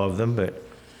about all of them, but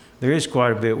there is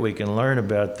quite a bit we can learn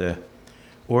about the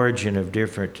origin of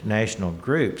different national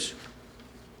groups.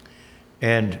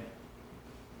 And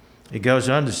it goes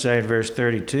on to say in verse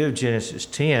 32 of Genesis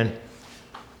 10,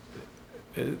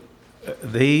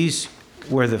 "These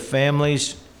were the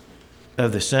families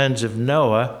of the sons of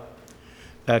Noah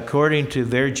according to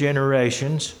their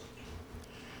generations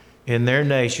in their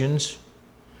nations,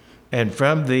 and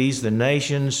from these the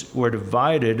nations were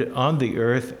divided on the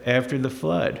earth after the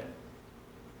flood."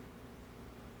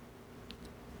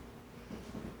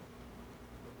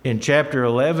 In chapter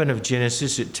 11 of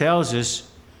Genesis, it tells us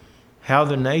how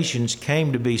the nations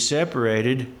came to be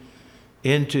separated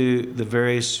into the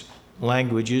various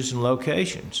languages and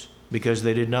locations, because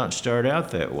they did not start out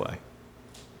that way.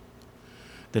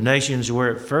 The nations were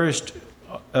at first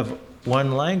of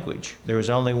one language. There was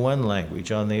only one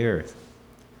language on the earth.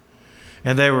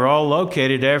 And they were all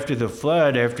located after the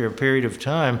flood. After a period of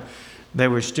time, they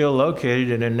were still located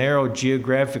in a narrow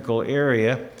geographical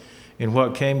area in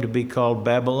what came to be called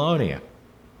Babylonia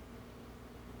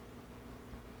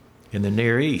in the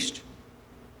Near East.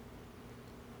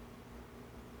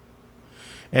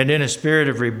 And in a spirit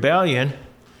of rebellion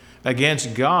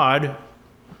against God,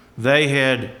 they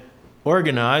had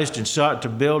organized and sought to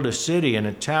build a city and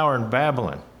a tower in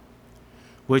Babylon,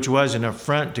 which was an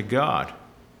affront to God.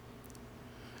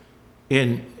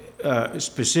 In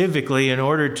specifically in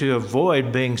order to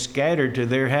avoid being scattered to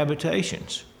their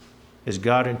habitations, as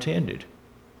God intended.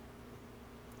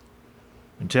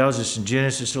 It tells us in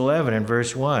Genesis 11 and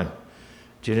verse 1.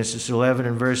 Genesis 11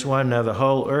 and verse 1, now the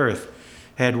whole earth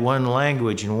had one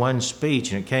language and one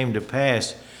speech, and it came to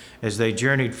pass as they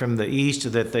journeyed from the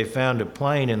east that they found a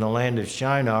plain in the land of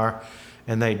Shinar,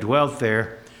 and they dwelt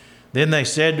there. Then they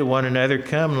said to one another,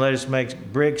 come, let us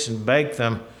make bricks and bake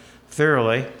them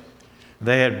thoroughly.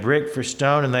 They had brick for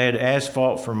stone, and they had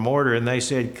asphalt for mortar, and they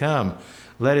said, come,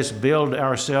 let us build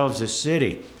ourselves a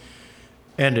city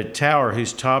and a tower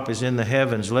whose top is in the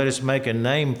heavens. Let us make a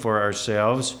name for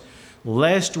ourselves,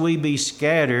 lest we be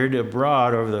scattered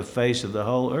abroad over the face of the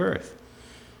whole earth.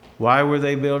 Why were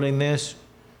they building this?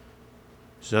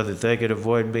 So that they could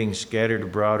avoid being scattered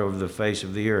abroad over the face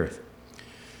of the earth.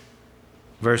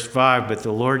 Verse 5, but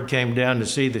the Lord came down to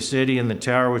see the city and the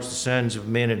tower which the sons of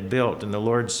men had built. And the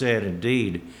Lord said,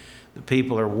 indeed, the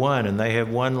people are one, and they have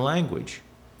one language.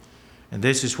 And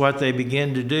this is what they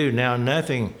begin to do. Now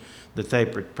nothing that they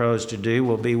propose to do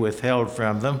will be withheld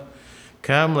from them.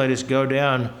 Come, let us go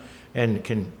down and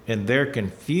there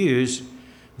confuse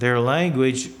their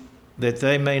language, that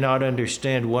they may not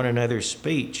understand one another's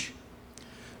speech.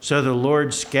 So the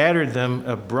Lord scattered them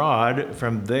abroad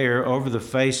from there over the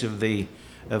face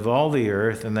of all the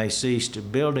earth, and they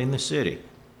ceased building the city.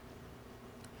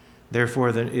 Therefore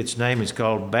its name is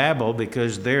called Babel,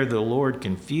 because there the Lord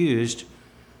confused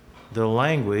the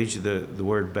language. The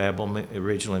word Babel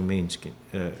originally means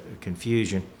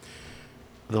confusion.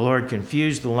 The Lord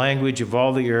confused the language of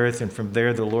all the earth, and from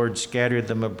there the Lord scattered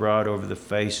them abroad over the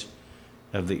face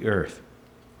of the earth.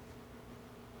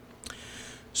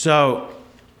 So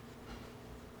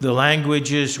the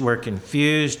languages were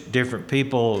confused. Different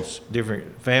peoples,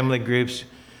 different family groups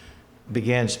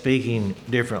began speaking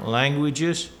different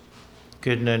languages,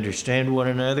 couldn't understand one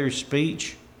another's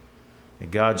speech.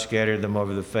 And God scattered them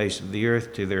over the face of the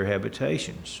earth to their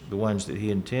habitations, the ones that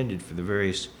he intended for the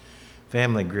various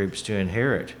family groups to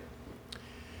inherit.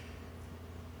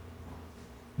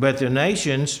 But the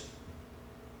nations,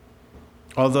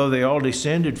 although they all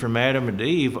descended from Adam and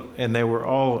Eve, and they were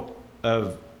all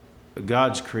of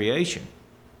God's creation,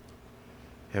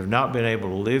 have not been able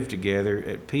to live together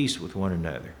at peace with one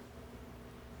another.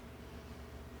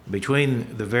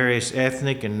 Between the various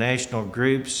ethnic and national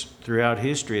groups throughout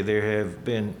history, there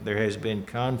has been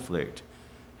conflict,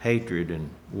 hatred, and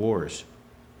wars.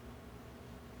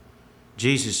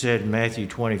 Jesus said in Matthew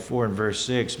 24 and verse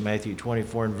 6,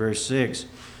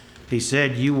 he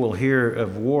said, you will hear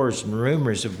of wars and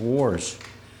rumors of wars.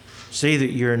 See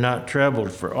that you are not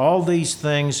troubled, for all these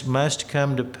things must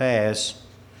come to pass,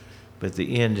 but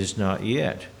the end is not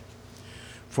yet.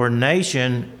 For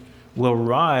nation will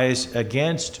rise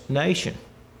against nation,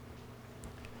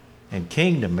 and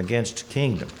kingdom against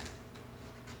kingdom.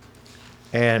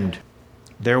 And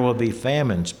there will be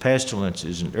famines,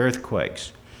 pestilences, and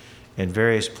earthquakes in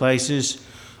various places.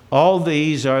 All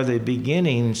these are the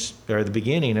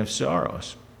beginning of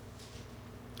sorrows.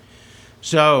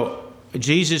 So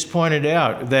Jesus pointed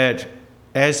out that,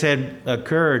 as had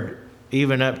occurred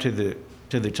even up to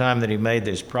the time that he made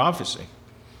this prophecy,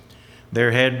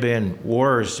 there had been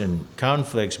wars and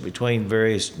conflicts between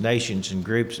various nations and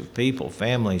groups of people,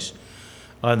 families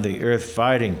on the earth,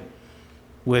 fighting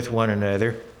with one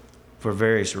another for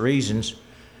various reasons,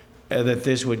 that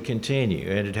this would continue,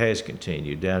 and it has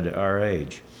continued down to our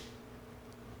age,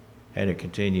 and it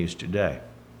continues today.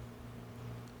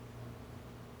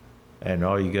 And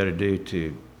all you got to do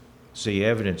to see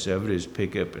evidence of it is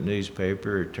pick up a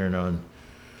newspaper or turn on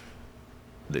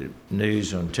the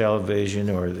news on television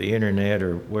or the internet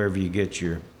or wherever you get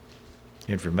your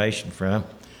information from.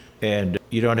 And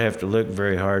you don't have to look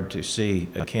very hard to see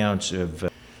accounts of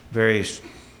various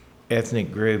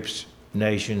ethnic groups,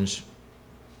 nations,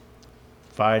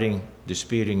 fighting,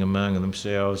 disputing among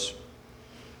themselves.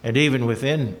 And even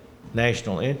within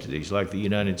national entities like the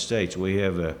United States, we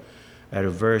have a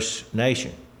diverse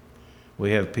nation.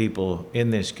 We have people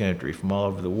in this country from all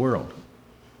over the world.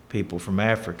 People from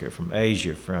Africa, from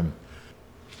Asia, from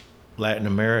Latin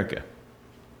America,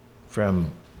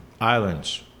 from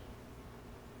islands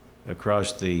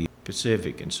across the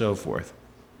Pacific and so forth.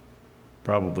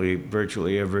 Probably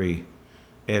virtually every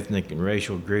ethnic and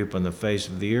racial group on the face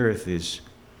of the earth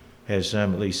has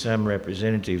at least some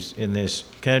representatives in this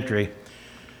country.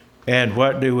 And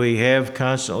what do we have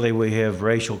constantly? We have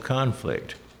racial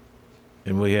conflict.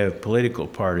 And we have political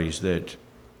parties that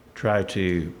try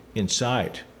to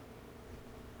incite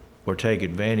or take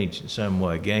advantage in some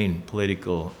way, gain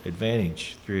political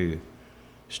advantage through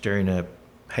stirring up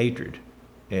hatred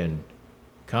and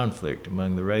conflict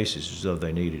among the races as though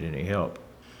they needed any help.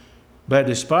 But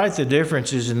despite the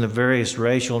differences in the various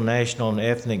racial, national, and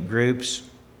ethnic groups,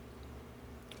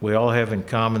 we all have in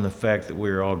common the fact that we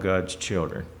are all God's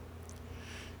children.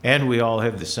 And we all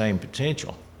have the same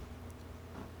potential.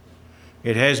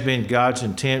 It has been God's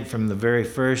intent from the very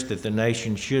first that the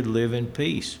nation should live in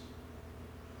peace,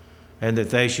 and that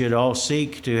they should all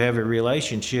seek to have a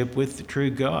relationship with the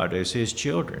true God as His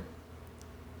children.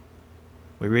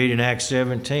 We read in Acts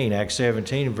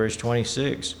 17 verse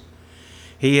 26,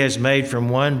 He has made from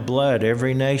one blood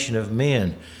every nation of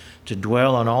men to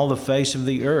dwell on all the face of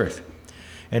the earth,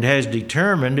 and has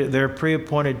determined their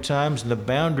pre-appointed times and the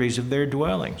boundaries of their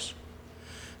dwellings,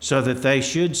 so that they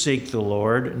should seek the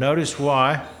Lord. Notice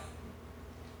why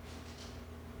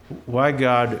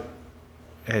God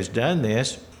has done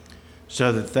this,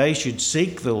 so that they should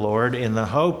seek the Lord in the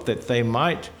hope that they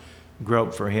might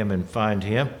grope for Him and find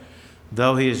Him,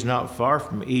 though He is not far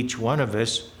from each one of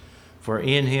us. For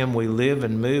in Him we live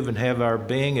and move and have our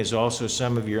being, as also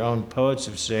some of your own poets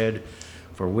have said,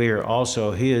 for we are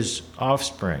also His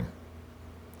offspring.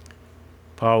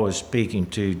 Paul was speaking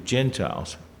to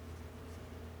Gentiles,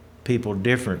 people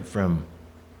different from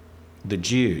the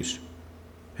Jews,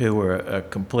 who were a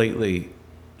completely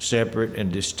separate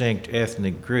and distinct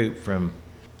ethnic group from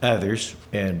others.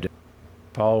 And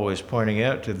Paul was pointing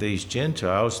out to these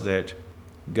Gentiles that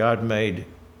God made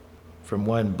from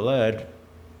one blood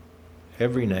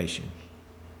every nation,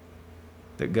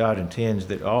 that God intends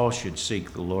that all should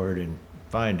seek the Lord and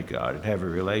find God and have a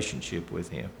relationship with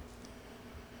Him.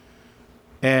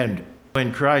 And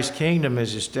when Christ's kingdom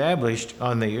is established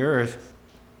on the earth,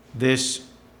 this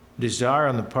desire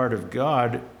on the part of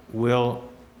God will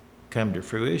come to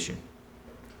fruition.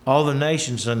 All the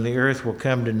nations on the earth will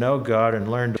come to know God and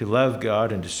learn to love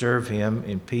God and to serve Him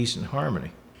in peace and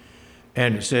harmony.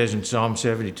 And it says in Psalm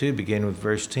 72, beginning with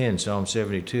verse 10, Psalm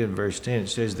 72 and verse 10, it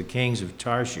says, the kings of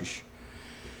Tarshish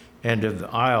and of the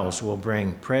isles will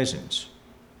bring presents.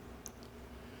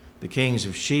 The kings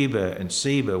of Sheba and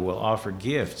Seba will offer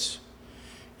gifts.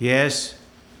 Yes,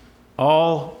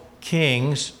 all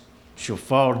kings shall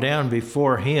fall down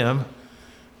before Him,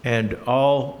 and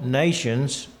all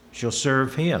nations shall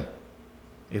serve Him.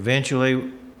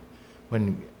 Eventually,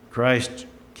 when Christ's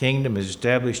kingdom is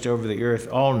established over the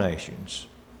earth, all nations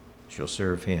shall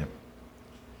serve Him.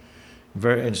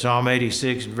 In Psalm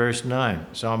 86 and verse 9,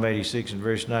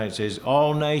 it says,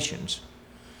 all nations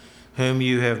whom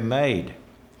you have made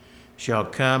shall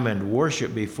come and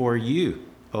worship before you,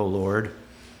 O Lord,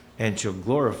 and shall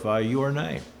glorify your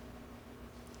name.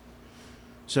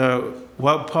 So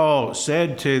what Paul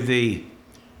said to the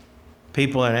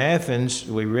people in Athens,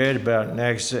 we read about in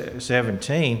Acts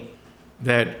 17,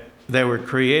 that they were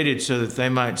created so that they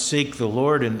might seek the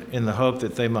Lord in the hope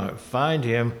that they might find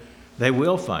Him. They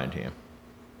will find Him.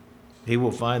 He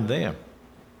will find them.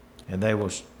 And they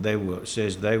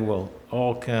will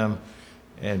all come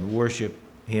and worship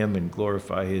Him and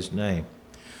glorify His name.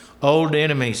 Old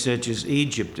enemies such as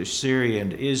Egypt, Assyria,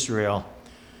 and Israel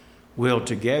will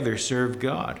together serve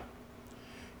God.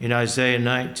 In Isaiah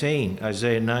 19,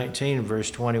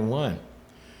 verse 21,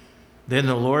 then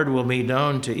the Lord will be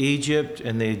known to Egypt,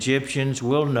 and the Egyptians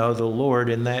will know the Lord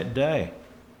in that day,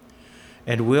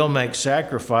 and will make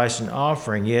sacrifice and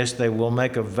offering. Yes, they will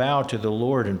make a vow to the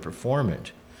Lord and perform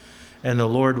it. And the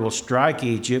Lord will strike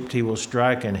Egypt, He will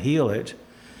strike and heal it.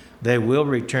 They will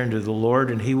return to the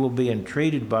Lord, and He will be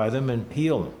entreated by them and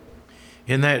heal them.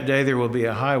 In that day there will be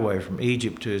a highway from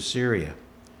Egypt to Assyria,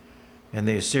 and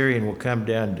the Assyrian will come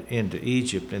down into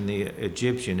Egypt, and the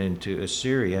Egyptian into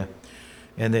Assyria,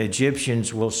 and the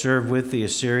Egyptians will serve with the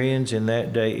Assyrians. In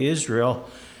that day Israel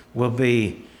will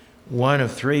be one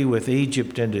of three with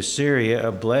Egypt and Assyria,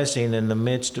 a blessing in the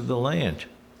midst of the land.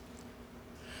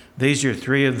 These are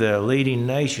three of the leading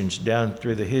nations down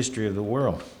through the history of the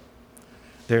world.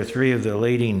 They're three of the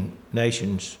leading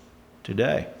nations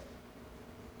today,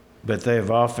 but they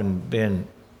have often been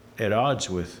at odds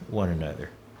with one another.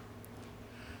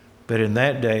 But in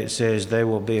that day it says, they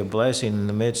will be a blessing in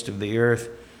the midst of the earth,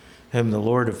 whom the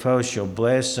Lord of hosts shall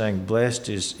bless, saying, blessed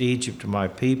is Egypt, my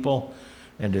people,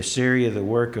 and Assyria, the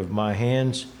work of my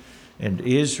hands, and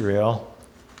Israel,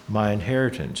 my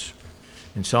inheritance.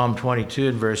 In Psalm 22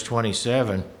 and verse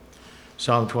 27,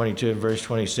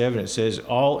 it says,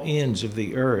 all ends of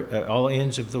the earth, all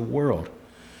ends of the world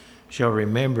shall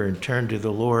remember and turn to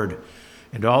the Lord,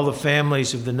 and all the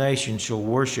families of the nations shall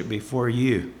worship before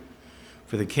you.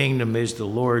 For the kingdom is the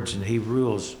Lord's, and He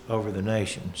rules over the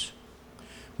nations.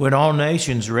 When all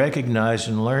nations recognize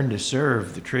and learn to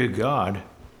serve the true God,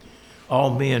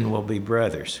 all men will be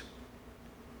brothers,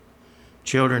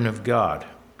 children of God,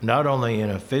 not only in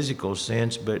a physical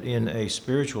sense, but in a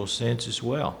spiritual sense as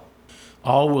well.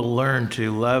 All will learn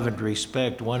to love and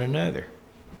respect one another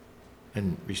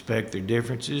and respect their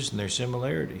differences and their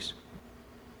similarities.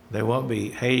 They won't be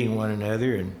hating one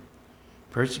another and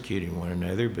persecuting one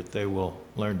another, but they will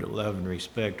learn to love and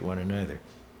respect one another.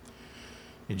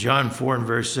 In John 4 and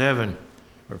verse 7,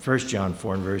 or 1 John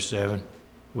 4 and verse 7,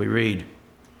 we read,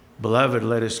 "Beloved,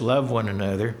 let us love one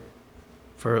another,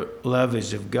 for love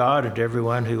is of God, and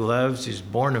everyone who loves is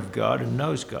born of God and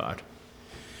knows God.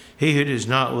 He who does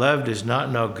not love does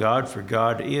not know God, for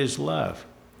God is love.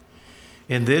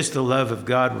 In this the love of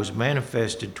God was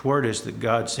manifested toward us, that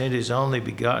God sent his only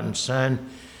begotten Son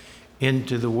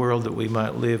into the world that we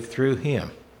might live through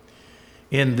him.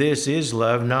 In this is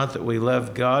love, not that we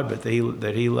loved God, but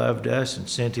that he loved us and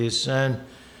sent his Son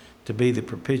to be the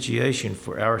propitiation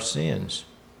for our sins.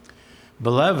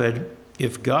 Beloved,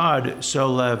 if God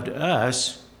so loved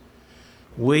us,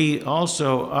 we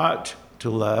also ought to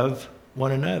love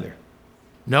one another.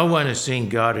 No one has seen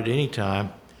God at any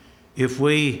time. If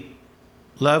we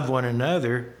love one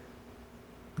another,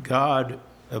 God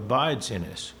abides in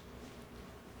us,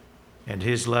 and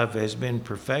his love has been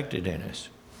perfected in us.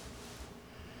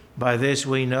 By this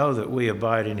we know that we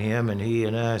abide in him and he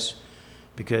in us,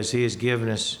 because he has given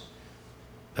us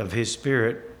of his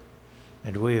Spirit,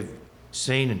 and we have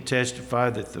seen and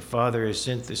testified that the Father has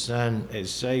sent the Son as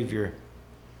Savior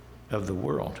of the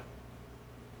world."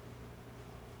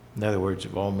 In other words,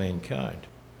 of all mankind.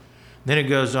 Then it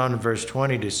goes on in verse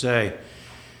 20 to say,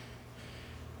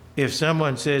 if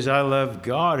someone says, "I love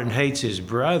God," and hates his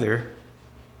brother,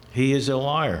 he is a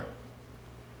liar.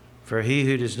 For he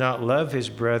who does not love his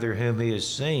brother whom he has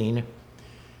seen,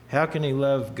 how can he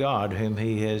love God whom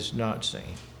he has not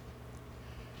seen?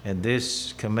 And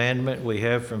this commandment we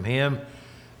have from him,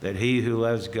 that he who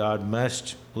loves God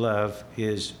must love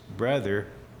his brother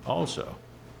also.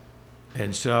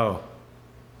 And so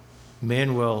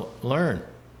men will learn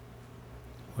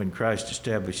when Christ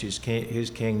establishes his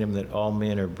kingdom that all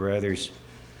men are brothers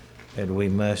and we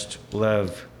must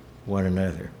love one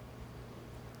another.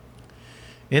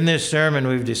 In this sermon,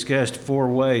 we've discussed 4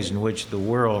 ways in which the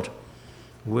world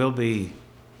will be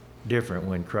different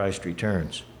when Christ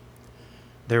returns.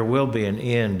 There will be an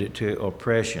end to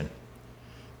oppression.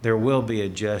 There will be a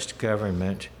just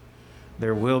government.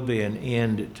 There will be an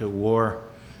end to war,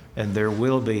 and there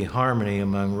will be harmony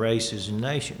among races and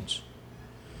nations.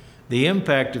 The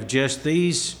impact of just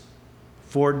these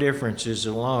 4 differences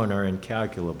alone are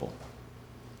incalculable.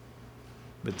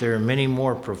 But there are many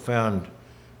more profound,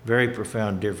 very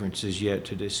profound differences yet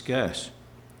to discuss.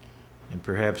 And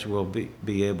perhaps we'll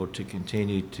be able to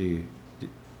continue to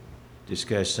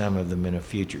discuss some of them in a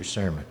future sermon.